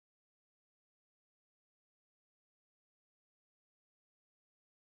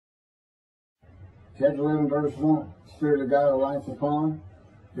Chapter 11, verse 1. Spirit of God alights upon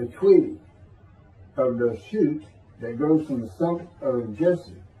the twig of the shoot that grows from the stump of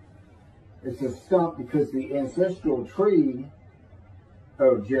Jesse. It's a stump because the ancestral tree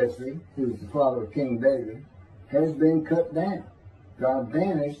of Jesse, who is the father of King David, has been cut down. God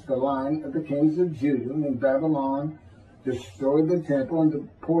banished the line of the kings of Judah when Babylon destroyed the temple and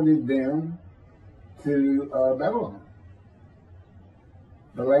deported them to Babylon.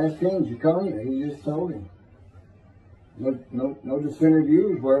 The last king, Jeconiah, he just told him, no descendant of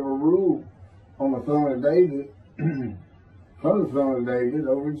yours will ever rule on the throne of David, from the throne of David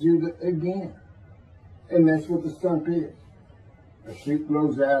over Judah again. And that's what the stump is. A shoot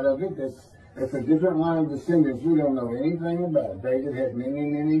grows out of it. That's a different line of descendants we don't know anything about. David had many,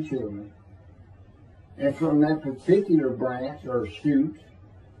 many children. And from that particular branch or shoot,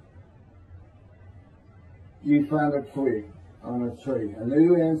 you find a twig on a tree, a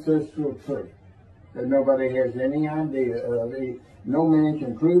new ancestral tree that nobody has any idea of. No man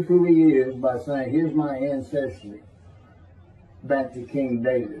can prove who he is by saying, here's my ancestry back to King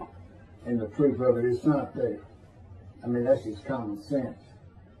David. And the proof of it is not there. I mean, that's just common sense.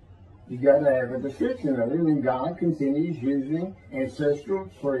 You got to have a description of it, and God continues using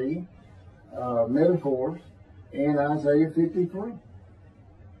ancestral tree metaphors in Isaiah 53.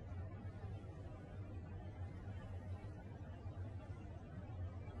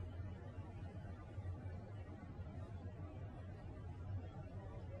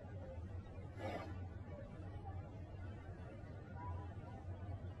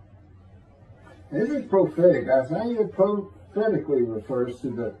 This is prophetic. Isaiah prophetically refers to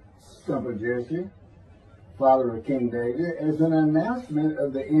the stump of Jesse, father of King David, as an announcement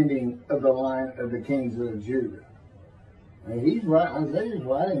of the ending of the line of the kings of Judah. And he's right. Isaiah's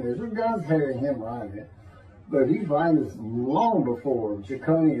writing this. God's having him write it, but he's writing this long before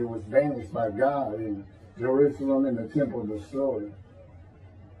Jeconiah was banished by God in Jerusalem and the temple destroyed.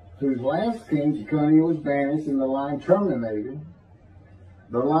 Whose last king, Jeconiah, was banished and the line terminated.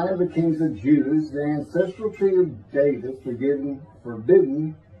 The line of the kings of Judah is the ancestral tree of David,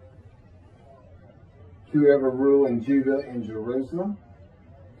 forbidden to ever rule in Judah and Jerusalem.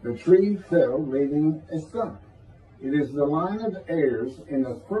 The tree fell, leaving a stump. It is the line of heirs in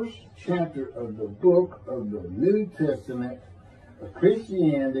the first chapter of the book of the New Testament of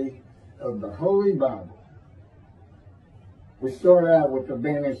Christianity, of the Holy Bible. We start out with the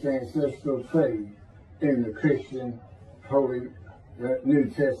banished ancestral tree in the Christian Holy New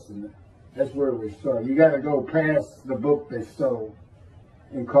Testament. That's where we start. You got to go past the book they stole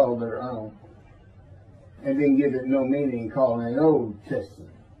and call their own, and then give it no meaning and call it an Old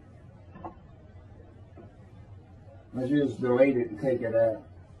Testament. Let's just delete it and take it out.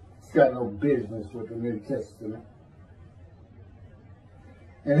 It's got no business with the New Testament.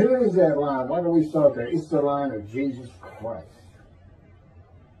 And who is that line? Why do we start there? It's the line of Jesus Christ.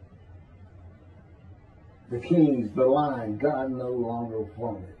 The kings, the line, God no longer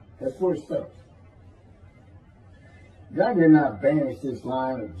wanted. That's where it starts. God did not banish this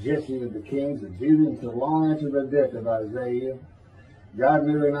line of Jesse of the kings of Judah until long after the death of Isaiah. God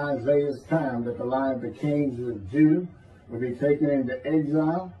knew in Isaiah's time that the line of the kings of Judah would be taken into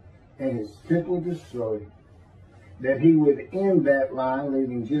exile and his temple destroyed. That he would end that line,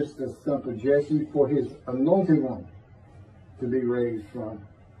 leaving just the stump of Jesse for his anointed one to be raised from.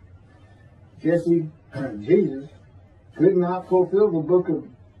 Jesus could not fulfill the book of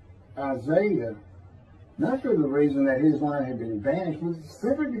Isaiah, not for the reason that his line had been banished, but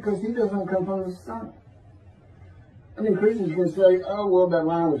simply because he doesn't come from the stump. I mean, Christians can say, oh, well, that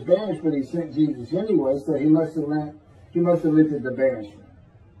line was banished, but he sent Jesus anyway, so he must have lifted the banishment.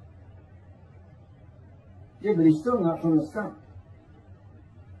 Yeah, but he's still not from the stump.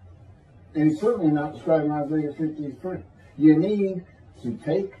 And he's certainly not described in Isaiah 53. You need to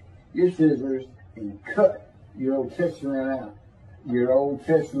take your scissors and cut your Old Testament out. Your Old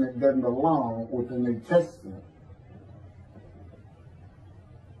Testament doesn't belong with the New Testament.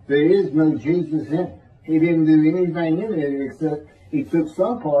 There is no Jesus in it. He didn't do anything in it except he took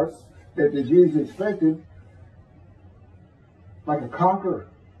some parts that the Jews expected, like a conqueror,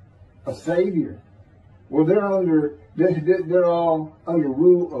 a savior. Well, they're all under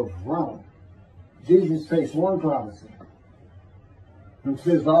rule of Rome. Jesus takes one prophecy and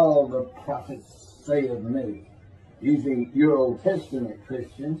says, all the prophets say of me, using your Old Testament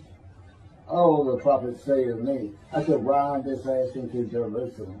Christians, all the prophets say of me, I could ride this ass into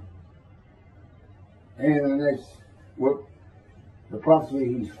Jerusalem. And the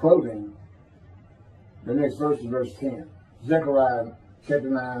prophecy he's quoting, the next verse is verse 10. Zechariah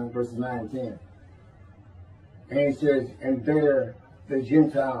chapter 9, verses 9 and 10. And he says, and there the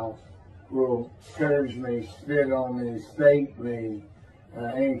Gentiles will scourge me, spit on me, stake me,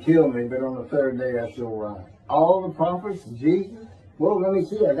 and kill me, but on the third day I shall rise. All the prophets, Jesus. Well, let me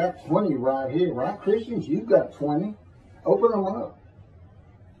see. I got 20 right here. Right, Christians? You've got 20. Open them up.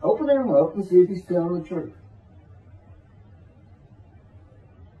 Open them up and see if he's telling the truth.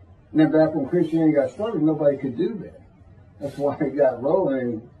 Now, back when Christianity got started, nobody could do that. That's why it got rolling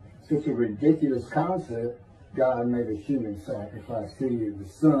in such a ridiculous concept. God made a human sacrifice to you, the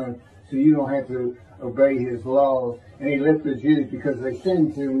Son, so you don't have to obey his laws. And he left the Jews because they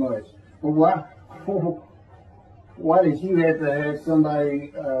sinned too much. Well, why did you have to have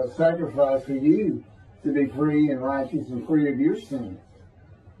somebody sacrifice for you to be free and righteous and free of your sins?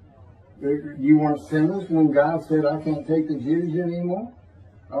 You weren't sinners when God said, I can't take the Jews anymore?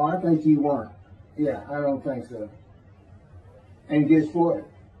 Oh, I think you weren't. Yeah, I don't think so. And guess what?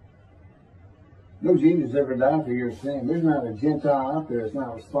 No Jesus ever died for your sin. There's not a Gentile out there that's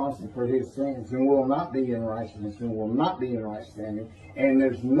not responsible for his sins and will not be in righteousness and will not be in right standing. And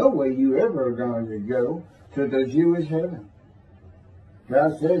there's no way you ever are going to go to the Jewish heaven.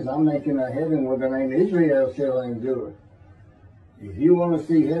 God says, I'm making a heaven where the name Israel shall endure. If you want to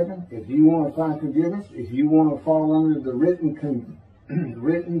see heaven, if you want to find forgiveness, if you want to fall under the written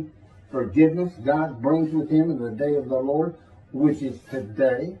forgiveness God brings with him in the day of the Lord, which is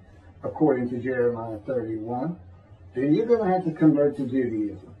today, according to Jeremiah 31, then you're going to have to convert to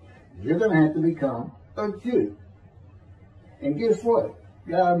Judaism. You're going to have to become a Jew. And guess what?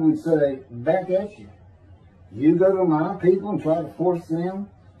 God would say, back at you. You go to my people and try to force them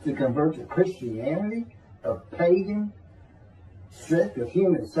to convert to Christianity, a pagan sect of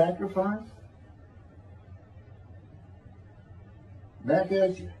human sacrifice. Back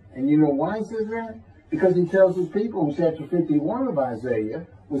at you. And you know why he says that? Because he tells his people in chapter 51 of Isaiah,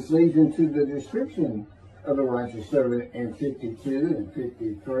 which leads into the description of the righteous servant in 52 and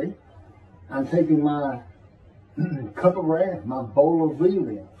 53. I'm taking my cup of wrath, my bowl of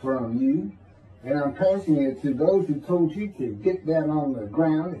veal from you, and I'm passing it to those who told you to get down on the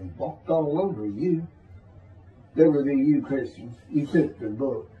ground and walked all over you. They were the you Christians. You took the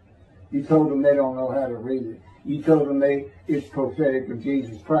book. You told them they don't know how to read it. You told them it's prophetic of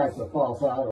Jesus Christ, a false idol.